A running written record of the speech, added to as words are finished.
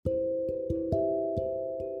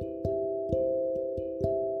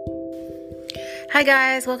Hi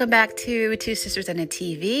guys, welcome back to Two Sisters and a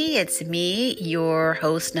TV. It's me, your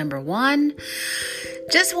host number one.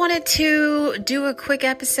 Just wanted to do a quick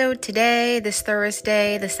episode today, this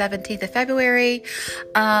Thursday, the 17th of February.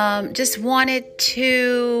 Just wanted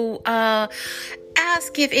to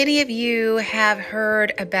ask if any of you have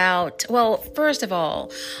heard about, well, first of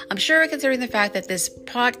all, I'm sure considering the fact that this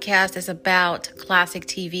podcast is about classic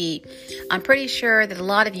TV, I'm pretty sure that a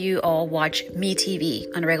lot of you all watch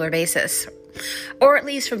MeTV on a regular basis, or at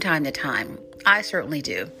least from time to time. I certainly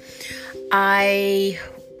do. I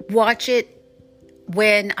watch it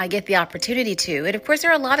when I get the opportunity to. And of course,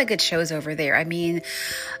 there are a lot of good shows over there. I mean,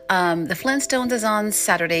 the Flintstones is on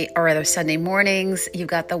Saturday, or rather Sunday mornings. You've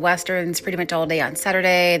got the Westerns pretty much all day on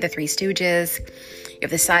Saturday, the Three Stooges. You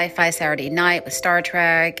have the Sci-Fi Saturday night with Star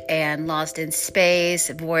Trek and Lost in Space,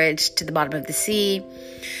 Voyage to the Bottom of the Sea.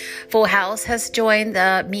 Full House has joined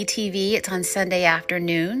the MeTV. It's on Sunday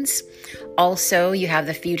afternoons. Also, you have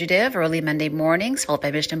The Fugitive early Monday mornings, followed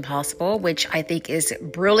by Mission Impossible, which I think is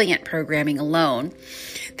brilliant programming alone.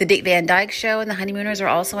 The Dick Van Dyke Show and The Honeymooners are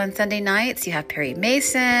also on Sunday nights. You have Perry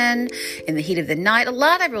Mason, In the Heat of the Night. A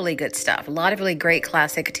lot of really good stuff. A lot of really great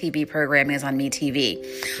classic TV programming is on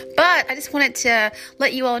MeTV. But I just wanted to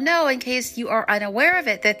let you all know, in case you are unaware of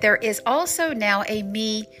it, that there is also now a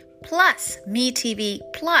MeTV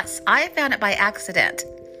Plus. I found it by accident.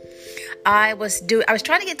 I was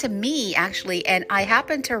trying to get to Me, actually, and I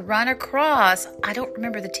happened to run across, I don't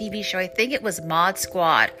remember the TV show. I think it was Mod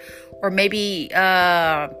Squad, or maybe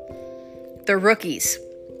The Rookies,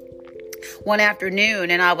 one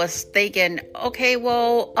afternoon, and I was thinking, okay,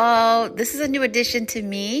 well, this is a new addition to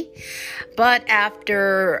Me. But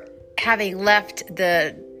after having left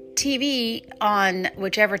the TV on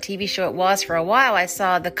whichever TV show it was for a while, I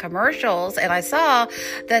saw the commercials and I saw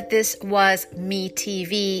that this was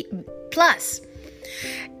MeTV Plus.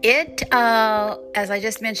 It, as I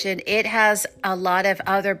just mentioned, it has a lot of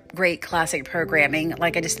other great classic programming,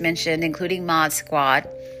 like I just mentioned, including Mod Squad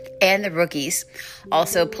and The Rookies.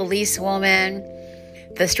 Also Policewoman,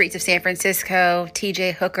 The Streets of San Francisco,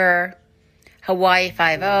 TJ Hooker, Hawaii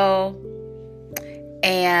Five-0,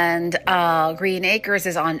 and Green Acres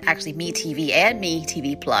is on actually MeTV and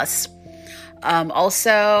MeTV Plus.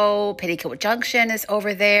 Also, Petticoat Junction is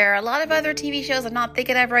over there. A lot of other TV shows I'm not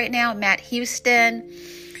thinking of right now. Matt Houston.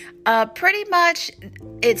 Pretty much,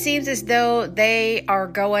 it seems as though they are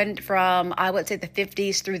going from, I would say, the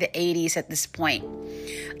 50s through the 80s at this point.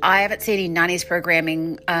 I haven't seen any 90s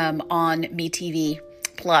programming on MeTV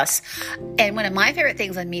Plus. And one of my favorite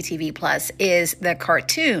things on MeTV Plus is the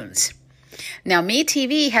cartoons. Now,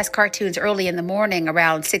 MeTV has cartoons early in the morning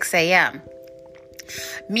around 6 a.m.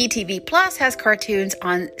 MeTV Plus has cartoons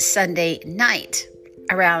on Sunday night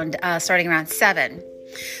starting around 7.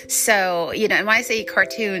 So, and when I say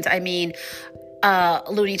cartoons, I mean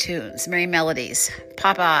Looney Tunes, Merry Melodies,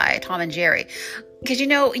 Popeye, Tom and Jerry. Because, you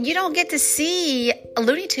don't get to see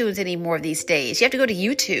Looney Tunes anymore these days. You have to go to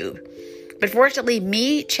YouTube. But fortunately,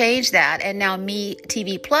 Me changed that, and now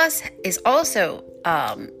MeTV Plus is also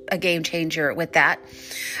a game changer with that,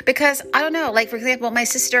 because I don't know, like for example, my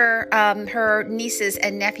sister, her nieces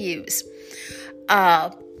and nephews,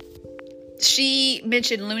 she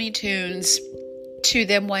mentioned Looney Tunes to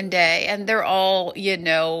them one day, and they're all, in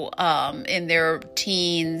their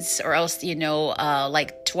teens, or else,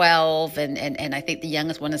 like 12, and I think the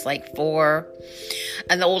youngest one is like 4,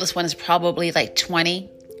 and the oldest one is probably like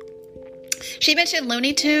 20. She mentioned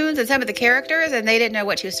Looney Tunes and some of the characters, and they didn't know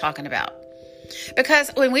what she was talking about. Because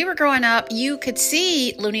when we were growing up, you could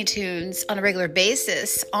see Looney Tunes on a regular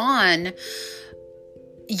basis on,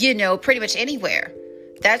 pretty much anywhere.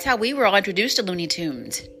 That's how we were all introduced to Looney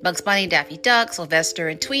Tunes. Bugs Bunny, Daffy Duck, Sylvester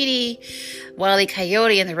and Tweety, Wile E.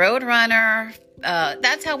 Coyote and the Roadrunner.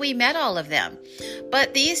 That's how we met all of them.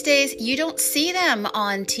 But these days, you don't see them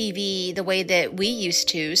on TV the way that we used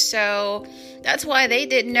to. So that's why they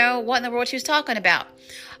didn't know what in the world she was talking about.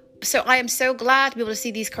 So I am so glad to be able to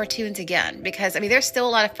see these cartoons again, because, they're still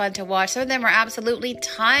a lot of fun to watch. Some of them are absolutely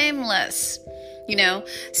timeless,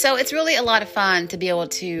 So it's really a lot of fun to be able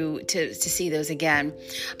to see those again.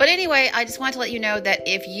 But anyway, I just wanted to let you know that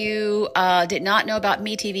if you did not know about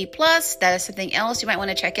MeTV Plus, that is something else you might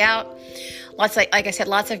want to check out. Like I said,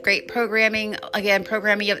 lots of great programming. Again,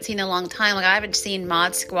 programming you haven't seen in a long time. Like I haven't seen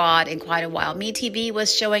Mod Squad in quite a while. MeTV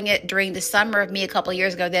was showing it during the summer of Me a couple of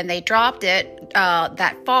years ago. Then they dropped it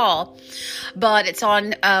that fall. But it's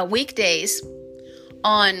on weekdays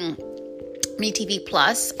on MeTV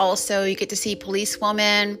Plus. Also, you get to see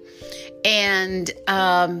Policewoman and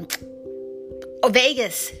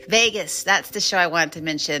Vegas. That's the show I wanted to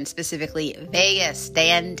mention specifically. Vegas,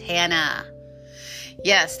 Dan Tana.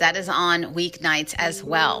 Yes, that is on weeknights as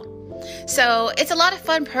well. So it's a lot of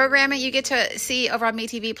fun programming you get to see over on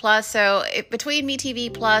MeTV Plus. So between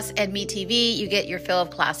MeTV Plus and MeTV, you get your fill of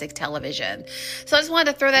classic television. So I just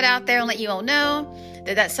wanted to throw that out there and let you all know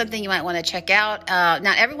that that's something you might want to check out.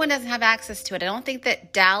 Now, everyone doesn't have access to it. I don't think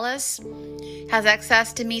that Dallas has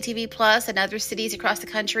access to MeTV Plus and other cities across the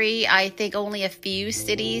country. I think only a few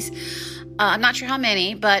cities. I'm not sure how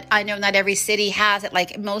many, but I know not every city has it.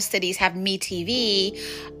 Like most cities have MeTV,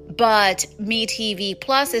 but MeTV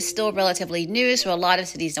Plus is still relatively new, so a lot of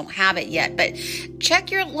cities don't have it yet. But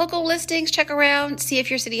check your local listings, check around, see if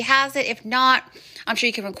your city has it. If not, I'm sure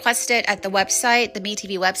you can request it at the website, the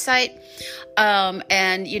MeTV website.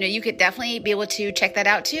 And, you could definitely be able to check that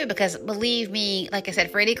out too, because believe me, like I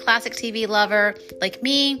said, for any classic TV lover like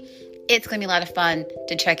me, it's going to be a lot of fun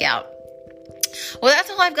to check out. Well, that's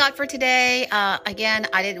all I've got for today. Again,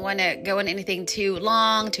 I didn't want to go into anything too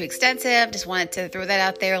long, too extensive. Just wanted to throw that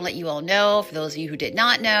out there and let you all know, for those of you who did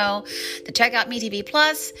not know, to check out MeTV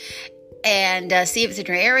Plus and see if it's in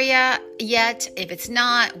your area yet. If it's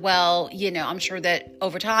not, well, I'm sure that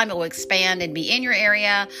over time it will expand and be in your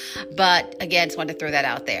area. But again, just wanted to throw that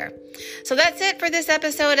out there. So that's it for this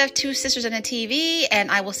episode of Two Sisters and a TV, and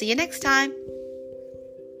I will see you next time.